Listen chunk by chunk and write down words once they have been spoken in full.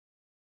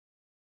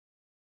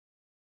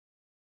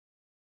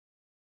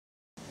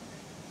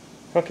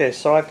Okay,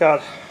 so I've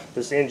got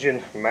this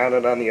engine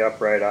mounted on the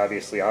upright,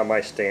 obviously on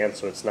my stand,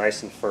 so it's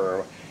nice and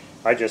firm.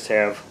 I just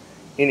have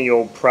any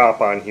old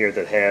prop on here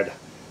that had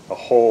a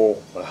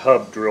hole, a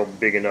hub drilled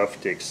big enough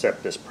to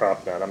accept this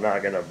prop nut. I'm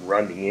not going to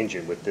run the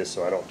engine with this,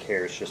 so I don't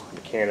care. It's just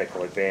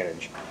mechanical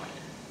advantage.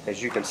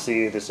 As you can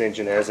see, this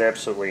engine has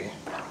absolutely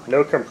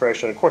no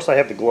compression. Of course, I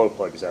have the glow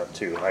plugs out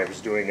too. I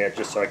was doing that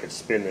just so I could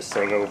spin this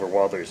thing over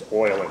while there's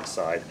oil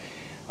inside.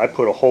 I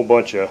put a whole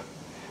bunch of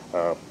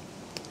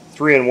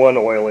 3-in-1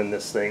 oil in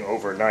this thing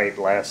overnight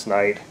last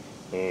night,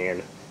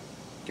 and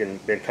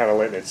been kind of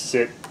letting it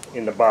sit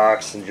in the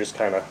box and just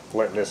kind of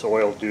letting this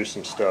oil do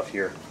some stuff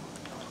here.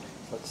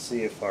 Let's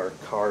see if our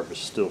carb is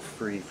still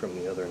free from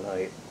the other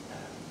night.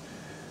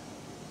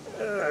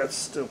 It's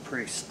still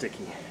pretty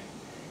sticky.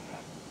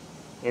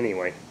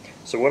 Anyway,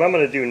 so what I'm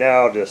going to do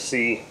now to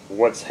see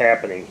what's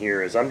happening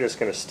here is I'm just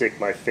going to stick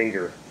my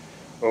finger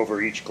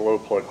over each glow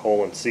plug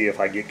hole and see if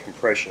I get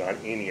compression on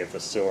any of the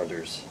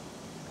cylinders.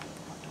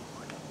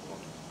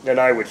 Then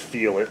I would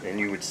feel it and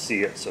you would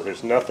see it. So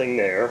there's nothing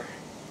there.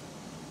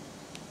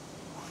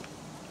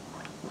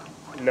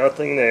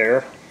 Nothing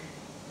there.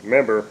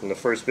 Remember, in the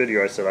first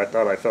video I said I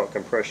thought I felt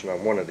compression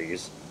on one of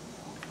these.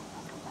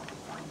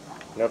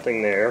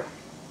 Nothing there.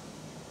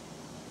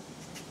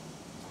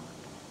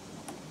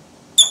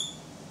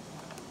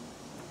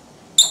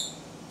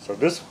 So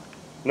this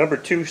number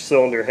 2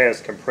 cylinder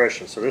has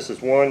compression. So this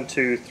is 1,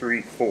 2,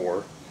 3,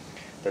 4.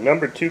 The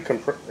number 2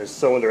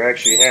 cylinder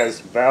actually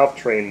has valve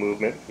train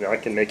movement. Now I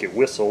can make it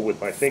whistle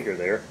with my finger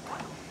there.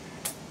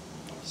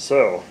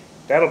 So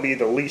that'll be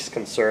the least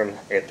concern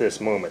at this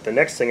moment. The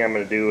next thing I'm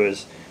going to do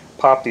is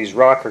pop these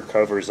rocker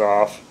covers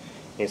off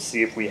and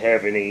see if we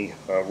have any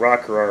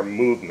rocker arm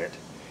movement.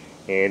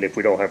 And if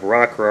we don't have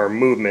rocker arm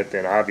movement,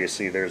 then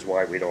obviously there's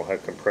why we don't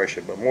have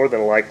compression. But more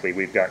than likely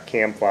we've got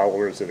cam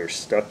followers that are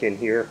stuck in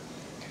here.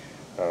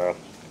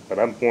 But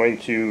I'm going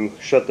to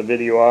shut the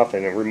video off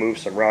and remove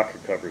some rocker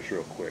covers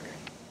real quick.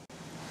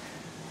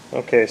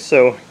 Okay,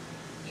 so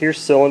here's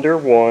cylinder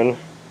 1,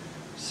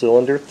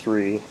 cylinder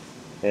 3,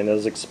 and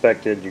as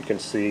expected you can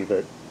see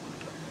that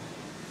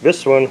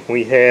this one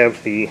we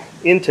have the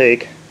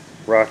intake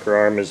rocker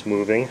arm is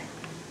moving,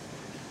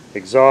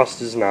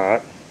 exhaust is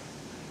not.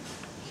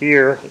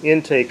 Here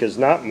intake is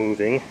not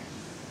moving,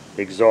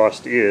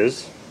 exhaust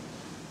is.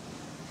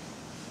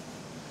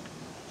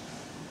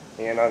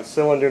 And on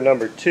cylinder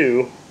number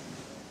 2,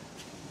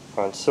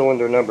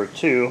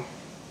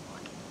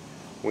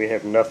 we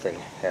have nothing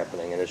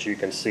happening. And as you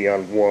can see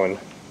on 1,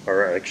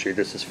 or actually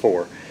this is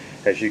 4,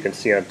 as you can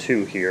see on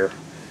 2 here,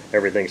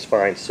 everything's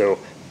fine. So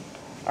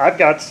I've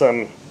got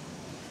some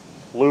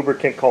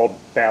lubricant called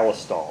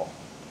Ballistol,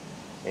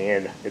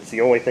 and it's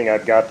the only thing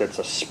I've got that's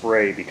a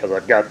spray, because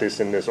I've got this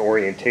in this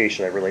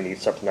orientation. I really need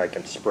something I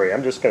can spray.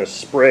 I'm just going to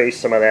spray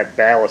some of that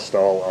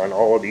Ballistol on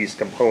all of these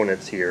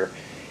components here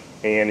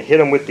and hit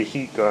them with the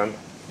heat gun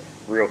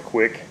real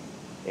quick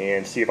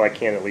and see if I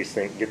can at least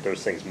get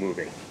those things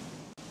moving.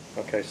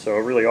 Okay, so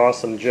a really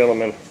awesome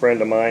gentleman,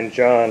 friend of mine,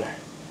 John,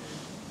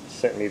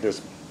 sent me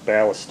this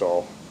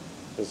Ballistol.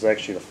 This is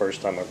actually the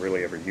first time I've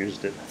really ever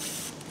used it.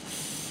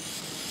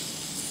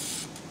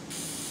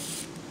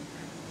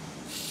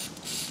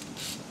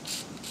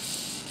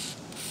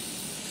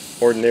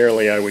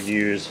 Ordinarily I would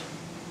use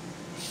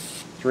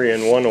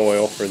 3-in-1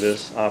 oil for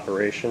this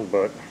operation,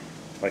 but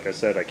like I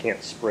said, I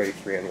can't spray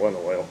 3-in-1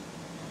 oil.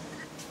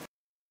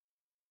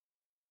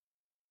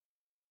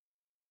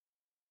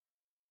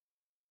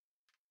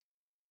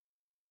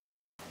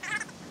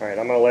 Alright,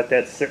 I'm going to let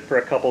that sit for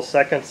a couple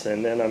seconds,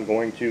 and then I'm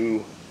going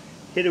to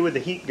hit it with the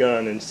heat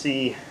gun and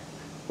see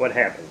what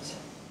happens.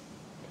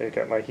 Okay,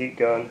 got my heat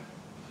gun.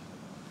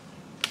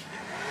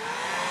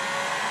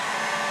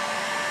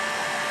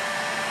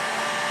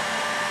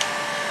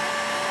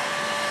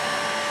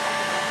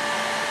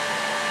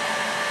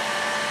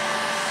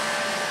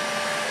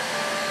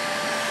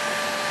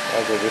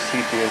 I'll just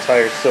heat the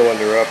entire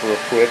cylinder up real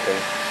quick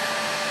and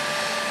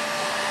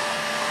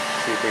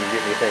see if we can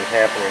get anything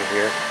happening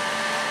here.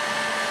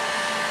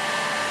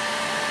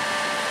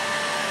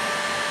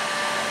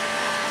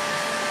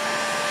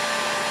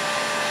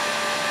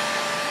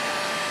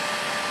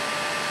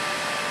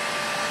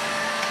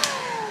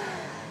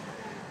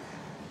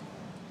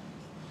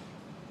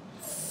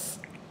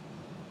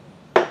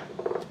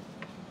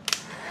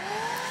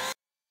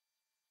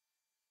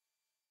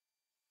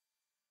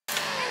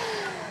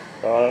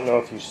 I don't know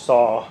if you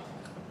saw,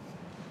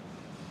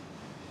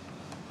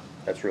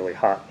 that's really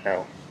hot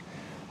now.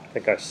 I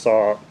think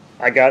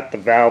I got the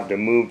valve to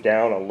move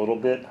down a little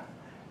bit,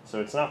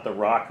 so it's not the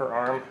rocker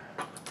arm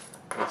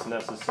that's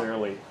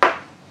necessarily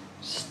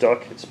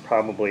stuck. It's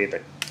probably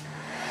the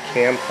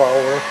cam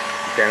follower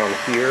down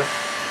here.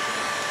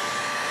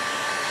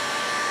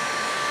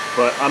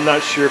 But I'm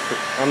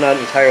not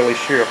entirely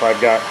sure if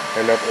I've got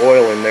enough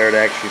oil in there to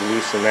actually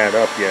loosen that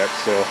up yet.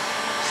 So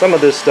some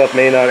of this stuff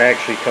may not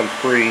actually come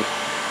free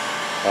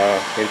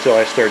until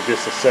I start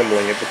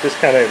disassembling it, but this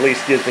kind of at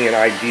least gives me an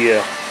idea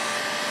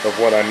of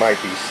what I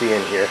might be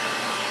seeing here.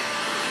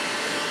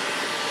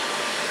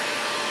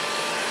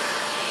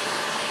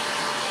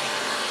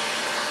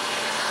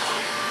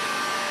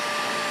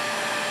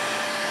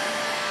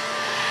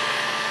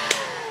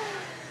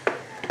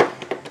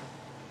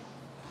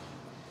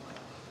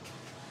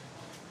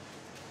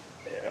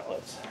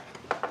 Let's.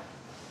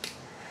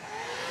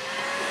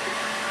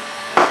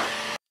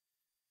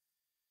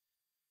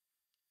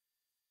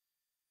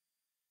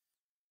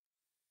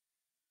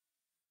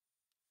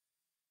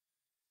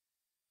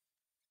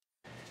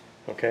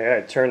 Okay,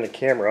 I turned the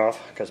camera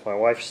off because my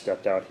wife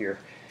stepped out here,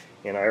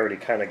 and I already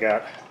kind of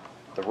got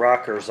the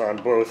rockers on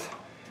both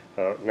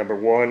number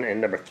 1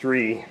 and number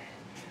 3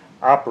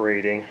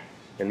 operating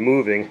and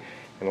moving.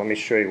 And let me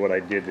show you what I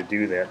did to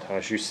do that.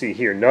 As you see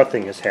here,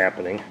 nothing is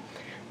happening.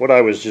 What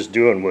I was just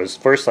doing was,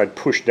 first I'd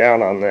push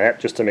down on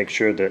that just to make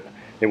sure that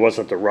it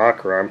wasn't the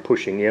rocker arm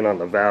pushing in on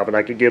the valve, and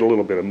I could get a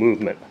little bit of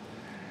movement.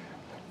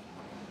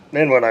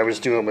 Then what I was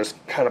doing was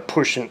kind of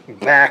pushing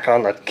back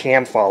on the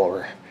cam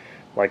follower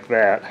like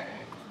that,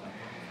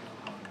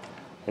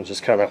 and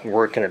just kind of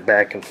working it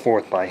back and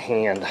forth by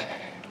hand.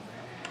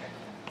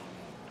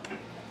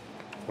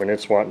 When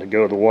it's wanting to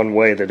go the one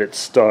way that it's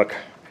stuck,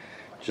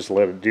 just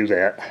let it do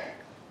that.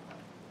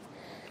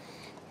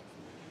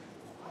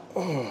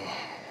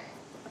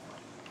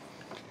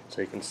 So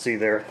you can see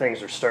there,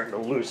 things are starting to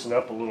loosen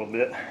up a little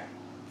bit.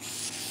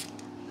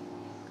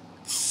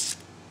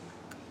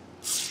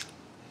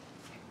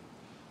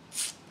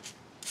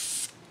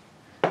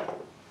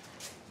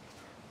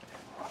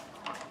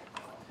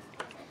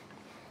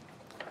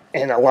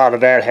 And a lot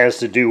of that has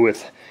to do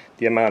with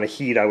the amount of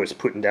heat I was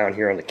putting down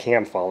here on the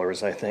cam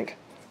followers, I think.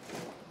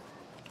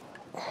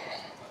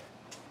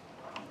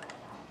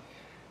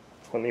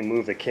 Let me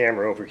move the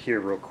camera over here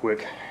real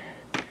quick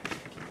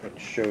and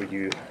show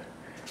you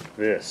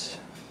this.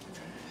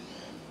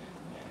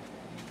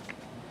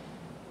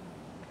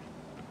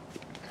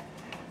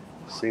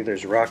 See,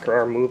 there's rocker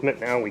arm movement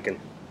now. We can,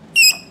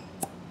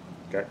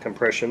 got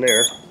compression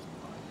there.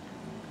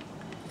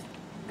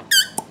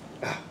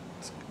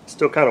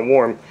 Still kind of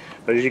warm,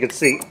 but as you can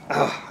see,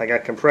 I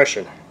got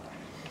compression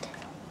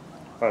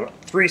on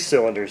 3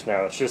 cylinders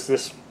now. It's just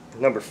this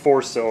number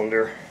 4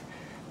 cylinder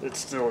that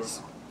still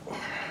is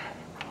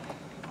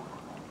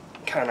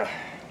kind of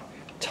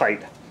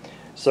tight.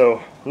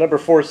 So number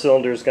 4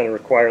 cylinder is going to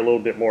require a little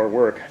bit more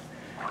work,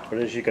 but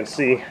as you can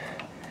see,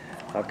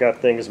 I've got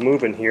things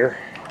moving here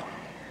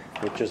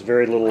with just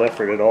very little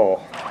effort at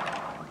all.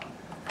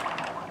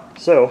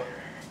 So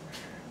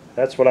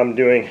that's what I'm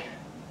doing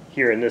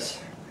here in this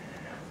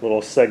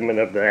little segment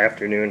of the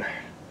afternoon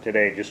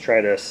today. Just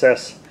try to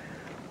assess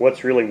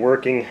what's really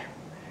working,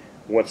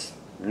 what's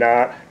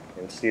not,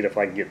 and see if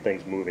I can get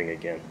things moving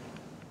again.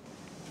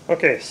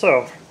 Okay,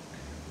 so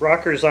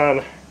rockers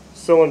on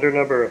cylinder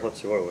number,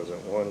 let's see, what was it?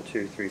 1,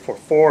 2, 3, 4.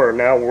 4 are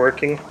now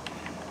working.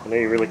 I know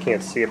you really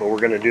can't see it, but we're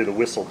going to do the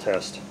whistle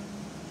test.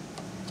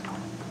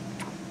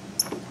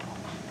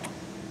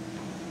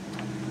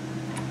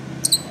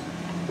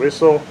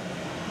 Whistle,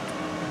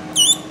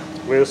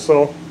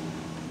 whistle,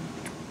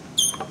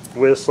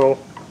 whistle.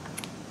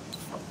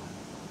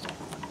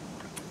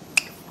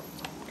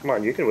 Come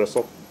on, you can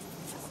whistle.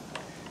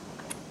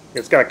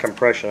 It's got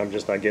compression, I'm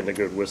just not getting a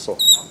good whistle.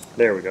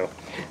 There we go.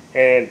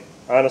 And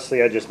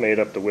honestly, I just made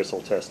up the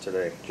whistle test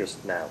today,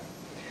 just now.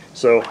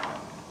 So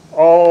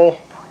all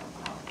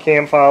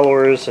cam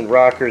followers and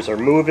rockers are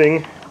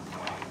moving,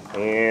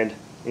 and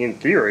in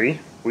theory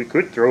we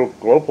could throw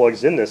glow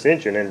plugs in this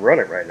engine and run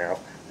it right now.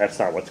 That's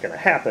not what's going to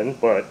happen,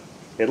 but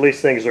at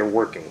least things are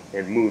working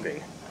and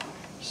moving.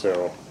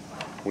 So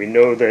we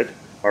know that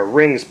our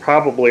rings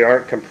probably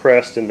aren't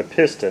compressed in the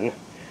piston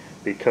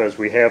because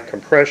we have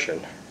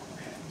compression,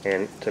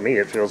 and to me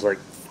it feels like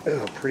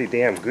pretty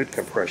damn good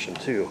compression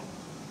too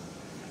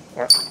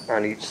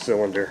on each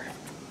cylinder.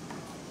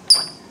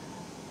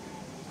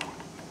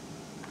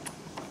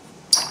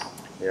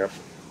 Yep.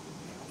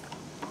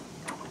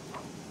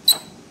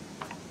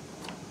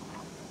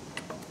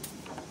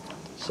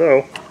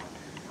 So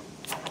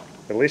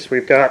at least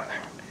we've got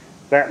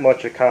that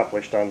much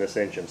accomplished on this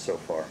engine so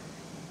far.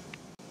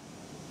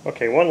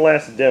 Okay, one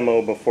last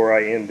demo before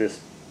I end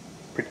this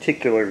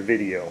particular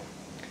video.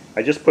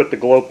 I just put the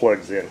glow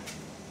plugs in.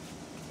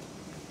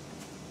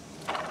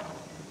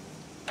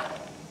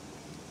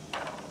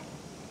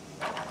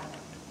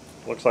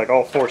 Looks like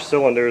all 4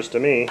 cylinders to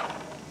me.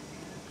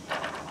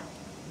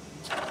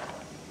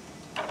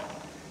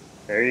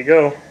 There you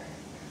go.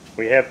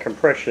 We have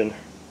compression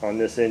on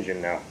this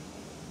engine now.